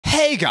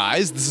Hey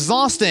guys, this is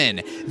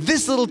Austin.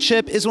 This little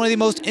chip is one of the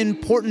most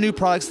important new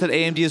products that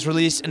AMD has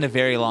released in a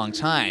very long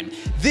time.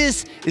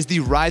 This is the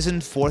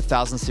Ryzen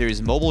 4000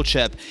 series mobile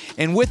chip,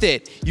 and with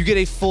it, you get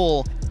a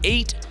full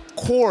 8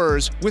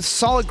 cores with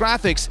solid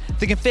graphics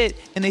that can fit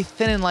in a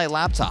thin and light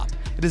laptop.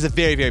 It is a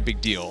very, very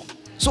big deal.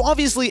 So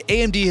obviously,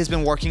 AMD has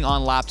been working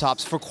on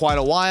laptops for quite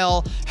a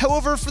while.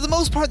 However, for the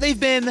most part, they've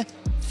been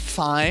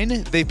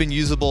fine, they've been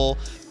usable,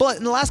 but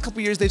in the last couple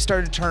years they've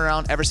started to turn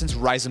around ever since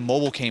Ryzen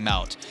Mobile came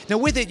out. Now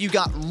with it, you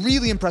got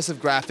really impressive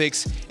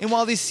graphics, and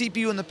while the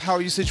CPU and the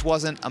power usage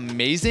wasn't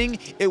amazing,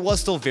 it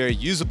was still very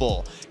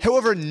usable.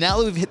 However, now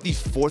that we've hit the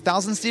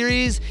 4000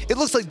 series, it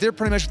looks like they're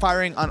pretty much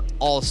firing on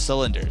all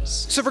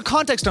cylinders. So for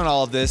context on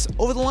all of this,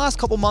 over the last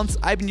couple months,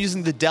 I've been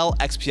using the Dell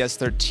XPS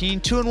 13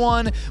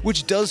 2-in-1,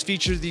 which does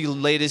feature the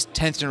latest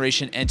 10th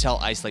generation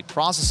Intel Ice Lake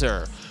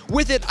processor.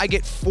 With it, I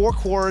get 4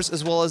 cores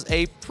as well as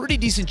a pretty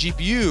decent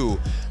GPU.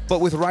 But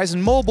with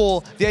Ryzen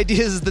Mobile, the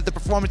idea is that the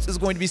performance is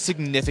going to be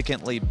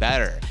significantly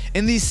better.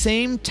 In the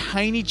same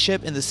tiny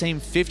chip in the same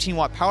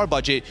 15-watt power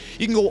budget,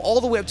 you can go all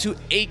the way up to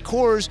 8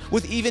 cores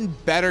with even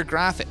better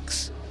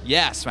graphics.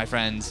 Yes, my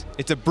friends,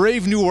 it's a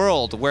brave new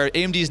world where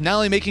AMD is not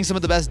only making some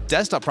of the best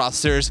desktop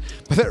processors,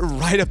 but they're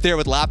right up there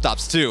with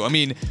laptops too. I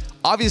mean,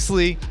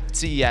 obviously,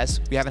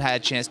 CES, we haven't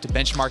had a chance to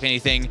benchmark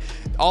anything.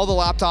 All the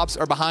laptops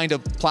are behind a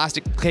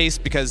plastic case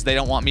because they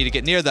don't want me to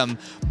get near them.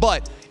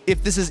 But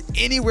if this is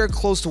anywhere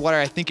close to what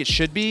I think it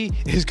should be,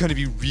 it is going to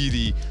be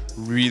really,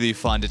 really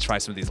fun to try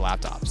some of these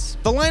laptops.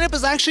 The lineup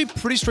is actually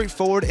pretty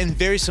straightforward and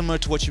very similar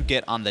to what you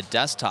get on the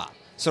desktop.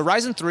 So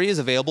Ryzen 3 is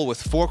available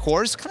with 4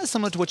 cores, kind of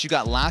similar to what you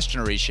got last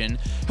generation.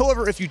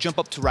 However, if you jump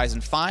up to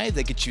Ryzen 5,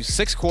 that gets you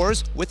 6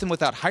 cores with and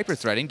without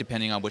hyper-threading,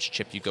 depending on which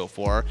chip you go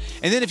for.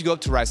 And then if you go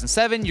up to Ryzen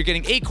 7, you're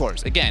getting 8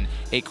 cores. Again,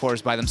 8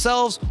 cores by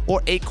themselves,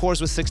 or 8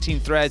 cores with 16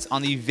 threads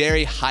on the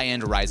very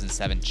high-end Ryzen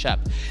 7 chip.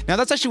 Now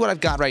that's actually what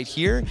I've got right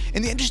here.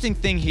 And the interesting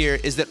thing here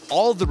is that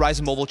all of the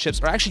Ryzen mobile chips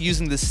are actually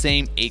using the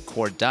same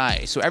 8-core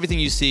die. So everything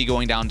you see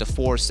going down to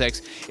 4,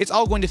 6, it's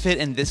all going to fit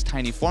in this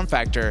tiny form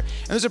factor.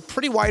 And there's a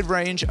pretty wide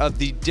range of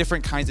the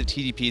different kinds of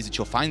TDPs that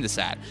you'll find this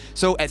at.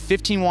 So at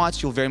 15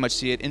 watts, you'll very much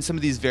see it in some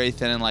of these very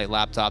thin and light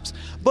laptops.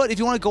 But if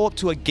you want to go up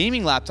to a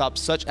gaming laptop,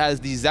 such as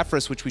the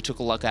Zephyrus, which we took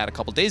a look at a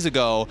couple days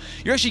ago,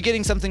 you're actually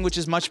getting something which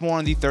is much more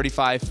in the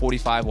 35,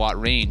 45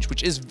 watt range,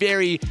 which is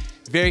very,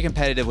 very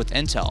competitive with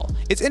Intel.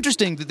 It's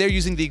interesting that they're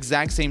using the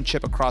exact same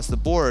chip across the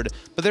board,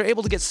 but they're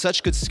able to get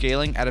such good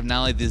scaling out of not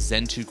only the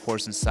Zen 2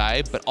 cores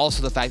inside, but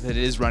also the fact that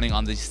it is running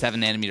on the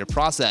 7nm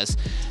process,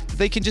 that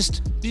they can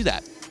just do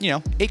that. You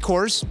know, 8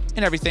 cores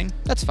and everything,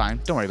 that's fine,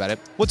 don't worry about it.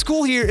 What's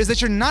cool here is that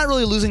you're not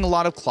really losing a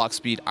lot of clock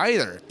speed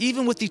either.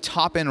 Even with the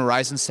top-end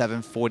Ryzen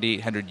 7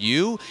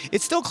 4800U,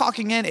 it's still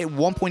clocking in at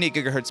 1.8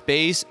 GHz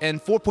base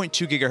and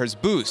 4.2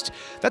 GHz boost.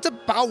 That's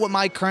about what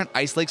my current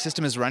Ice Lake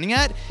system is running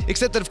at,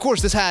 except that of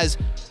course this has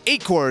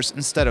 8 cores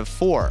instead of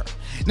 4.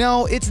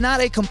 Now, it's not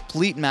a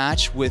complete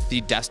match with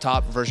the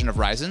desktop version of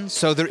Ryzen,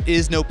 so there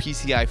is no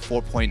PCI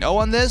 4.0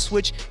 on this,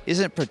 which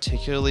isn't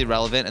particularly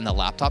relevant in the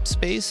laptop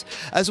space,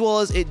 as well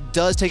as it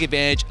does take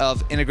advantage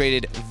of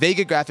integrated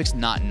Vega graphics,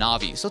 not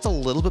Navi. So it's a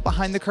little bit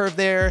behind the curve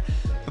there.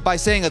 But by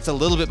saying it's a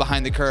little bit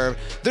behind the curve,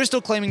 they're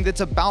still claiming that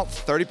it's about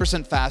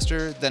 30%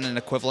 faster than an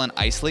equivalent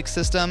Ice Lake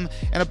system,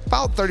 and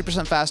about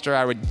 30% faster,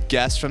 I would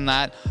guess, from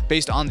that,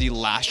 based on the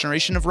last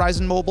generation of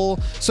Ryzen Mobile.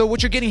 So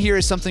what you're getting here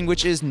is something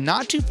which is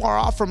not too far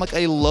off from like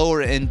a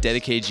lower end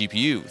dedicated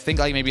GPU. Think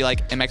like maybe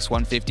like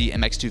MX150,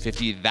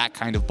 MX250, that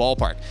kind of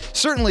ballpark.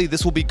 Certainly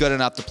this will be good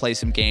enough to play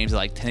some games at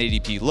like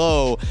 1080p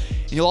low,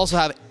 and you'll also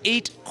have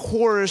 8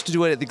 cores to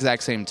do it at the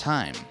exact same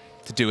time.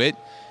 To do it,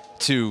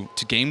 to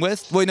game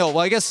with? Wait, no, well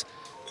I guess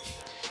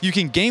you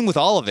can game with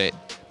all of it,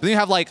 but then you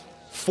have like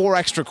 4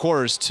 extra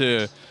cores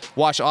to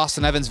watch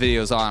Austin Evans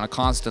videos on a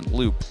constant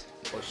loop.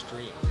 Or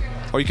stream.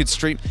 Or you could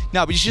stream.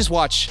 No, but you should just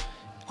watch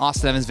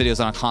Austin Evans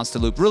videos on a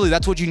constant loop. Really,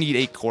 that's what you need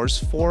 8 cores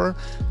for.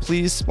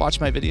 Please watch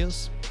my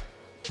videos.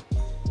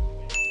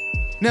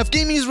 Now, if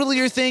gaming is really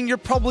your thing, you're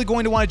probably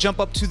going to want to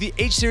jump up to the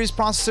H-series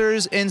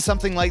processors in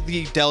something like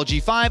the Dell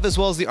G5 as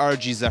well as the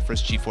ROG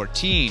Zephyrus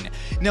G14.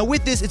 Now,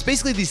 with this, it's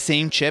basically the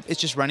same chip. It's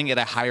just running at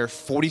a higher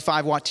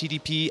 45 watt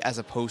TDP as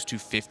opposed to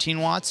 15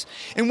 watts.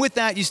 And with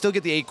that, you still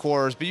get the 8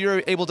 cores, but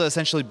you're able to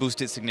essentially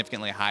boost it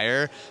significantly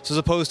higher. So as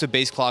opposed to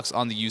base clocks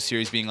on the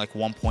U-series being like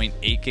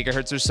 1.8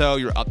 gigahertz or so,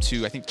 you're up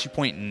to, I think,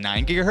 2.9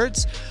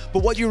 gigahertz.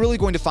 But what you're really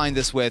going to find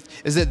this with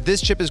is that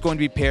this chip is going to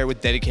be paired with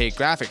dedicated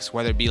graphics,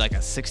 whether it be like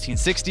a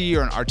 1660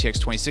 or an RTX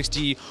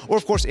 2060, or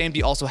of course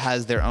AMD also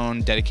has their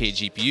own dedicated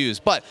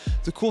GPUs. But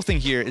the cool thing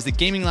here is that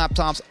gaming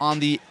laptops on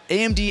the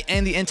AMD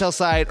and the Intel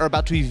side are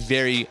about to be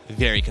very,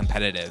 very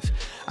competitive.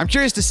 I'm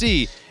curious to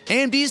see,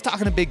 AMD is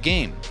talking a big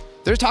game.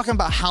 They're talking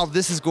about how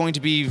this is going to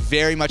be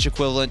very much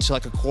equivalent to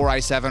like a Core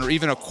i7 or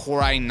even a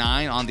Core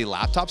i9 on the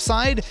laptop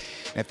side.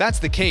 And if that's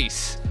the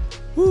case,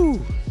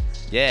 whoo,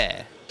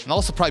 yeah. And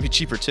also probably be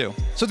cheaper too.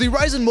 So the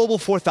Ryzen Mobile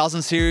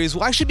 4000 series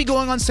will actually be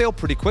going on sale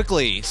pretty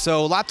quickly.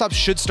 So laptops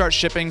should start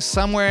shipping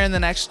somewhere in the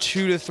next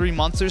 2 to 3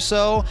 months or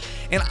so,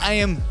 and I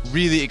am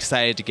really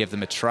excited to give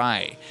them a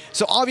try.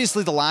 So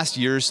obviously the last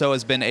year or so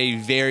has been a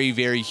very,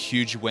 very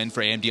huge win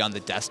for AMD on the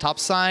desktop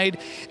side.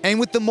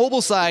 And with the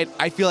mobile side,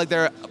 I feel like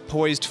they're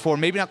poised for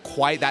maybe not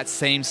quite that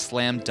same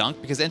slam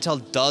dunk, because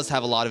Intel does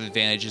have a lot of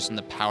advantages on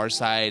the power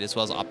side as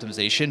well as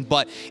optimization.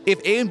 But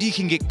if AMD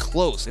can get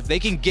close, if they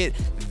can get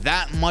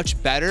that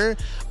much better,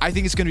 I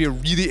think it's going to be a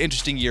really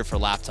interesting year for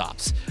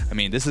laptops. I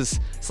mean, it's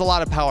a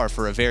lot of power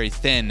for a very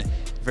thin,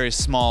 very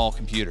small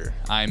computer.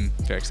 I'm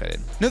very excited.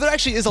 Now, there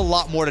actually is a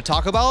lot more to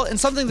talk about, and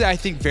something that I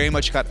think very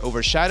much got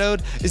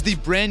overshadowed is the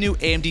brand new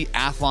AMD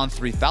Athlon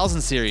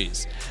 3000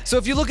 series. So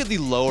if you look at the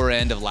lower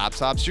end of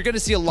laptops, you're going to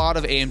see a lot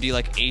of AMD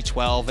like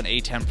A12 and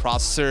A10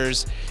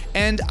 processors,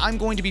 and I'm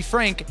going to be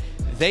frank,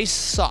 they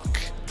suck.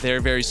 They're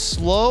very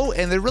slow,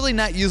 and they're really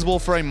not usable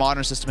for a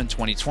modern system in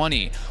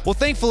 2020. Well,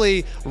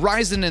 thankfully,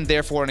 Ryzen, and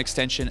therefore an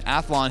extension,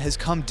 Athlon, has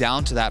come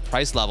down to that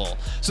price level.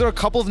 So there are a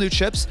couple of new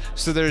chips.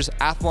 So there's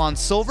Athlon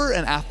Silver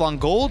and Athlon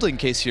Gold, in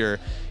case you're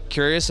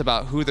curious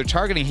about who they're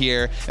targeting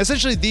here.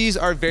 Essentially, these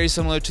are very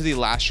similar to the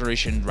last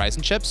generation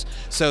Ryzen chips.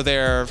 So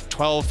they're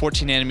 12,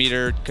 14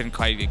 nanometer, couldn't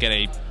quite get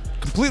a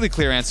completely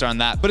clear answer on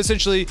that, but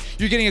essentially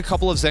you're getting a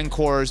couple of Zen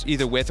cores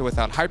either with or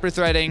without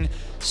hyper-threading,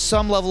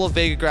 some level of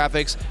Vega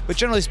graphics, but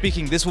generally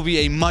speaking, this will be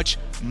a much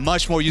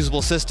more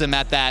usable system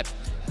at that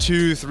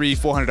 $200,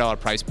 $300, $400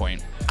 price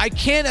point. I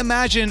can't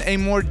imagine a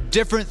more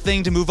different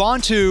thing to move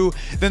on to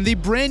than the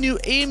brand new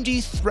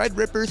AMD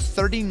Threadripper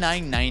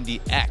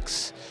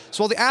 3990X.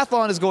 So while the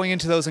Athlon is going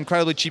into those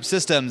incredibly cheap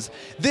systems,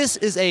 this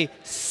is a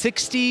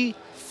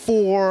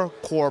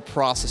 64-core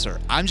processor.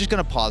 I'm just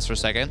gonna pause for a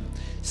second.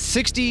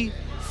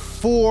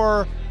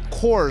 64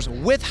 cores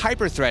with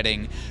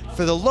hyper-threading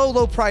for the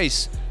low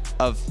price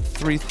of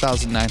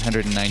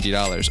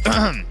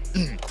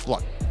 $3,990.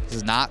 Look, this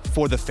is not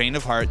for the faint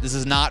of heart. This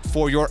is not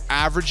for your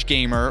average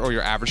gamer or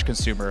your average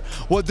consumer.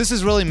 What this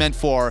is really meant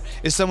for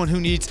is someone who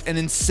needs an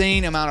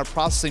insane amount of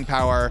processing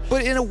power,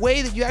 but in a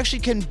way that you actually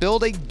can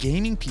build a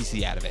gaming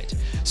PC out of it.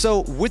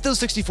 So with those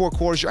 64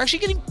 cores, you're actually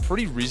getting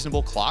pretty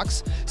reasonable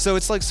clocks. So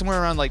it's like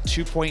somewhere around like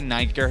 2.9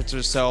 gigahertz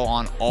or so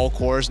on all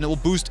cores, and it will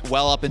boost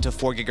well up into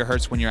 4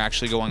 gigahertz when you're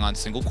actually going on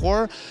single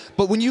core.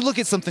 But when you look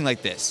at something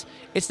like this,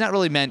 it's not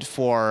really meant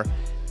for...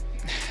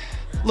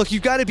 Look,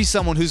 you've got to be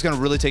someone who's going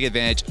to really take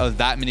advantage of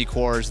that many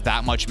cores,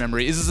 that much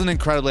memory. This is an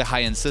incredibly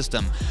high-end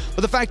system.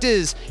 But the fact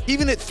is,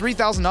 even at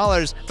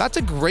 $3,000, that's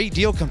a great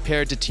deal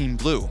compared to Team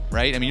Blue,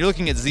 right? I mean, you're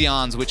looking at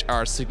Xeons, which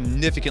are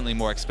significantly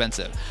more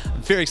expensive.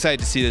 I'm very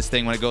excited to see this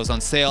thing when it goes on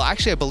sale.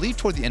 Actually, I believe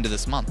toward the end of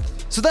this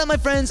month. So that, my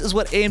friends, is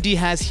what AMD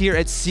has here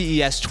at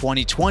CES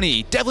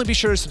 2020. Definitely be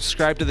sure to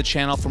subscribe to the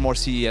channel for more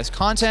CES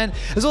content,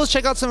 as well as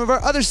check out some of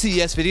our other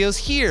CES videos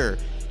here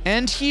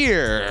and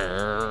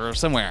here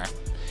somewhere.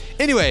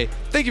 Anyway,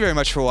 thank you very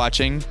much for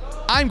watching.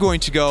 I'm going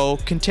to go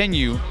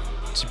continue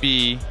to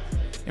be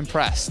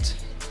impressed,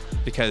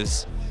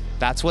 because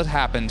that's what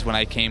happened when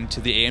I came to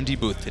the AMD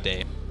booth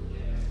today.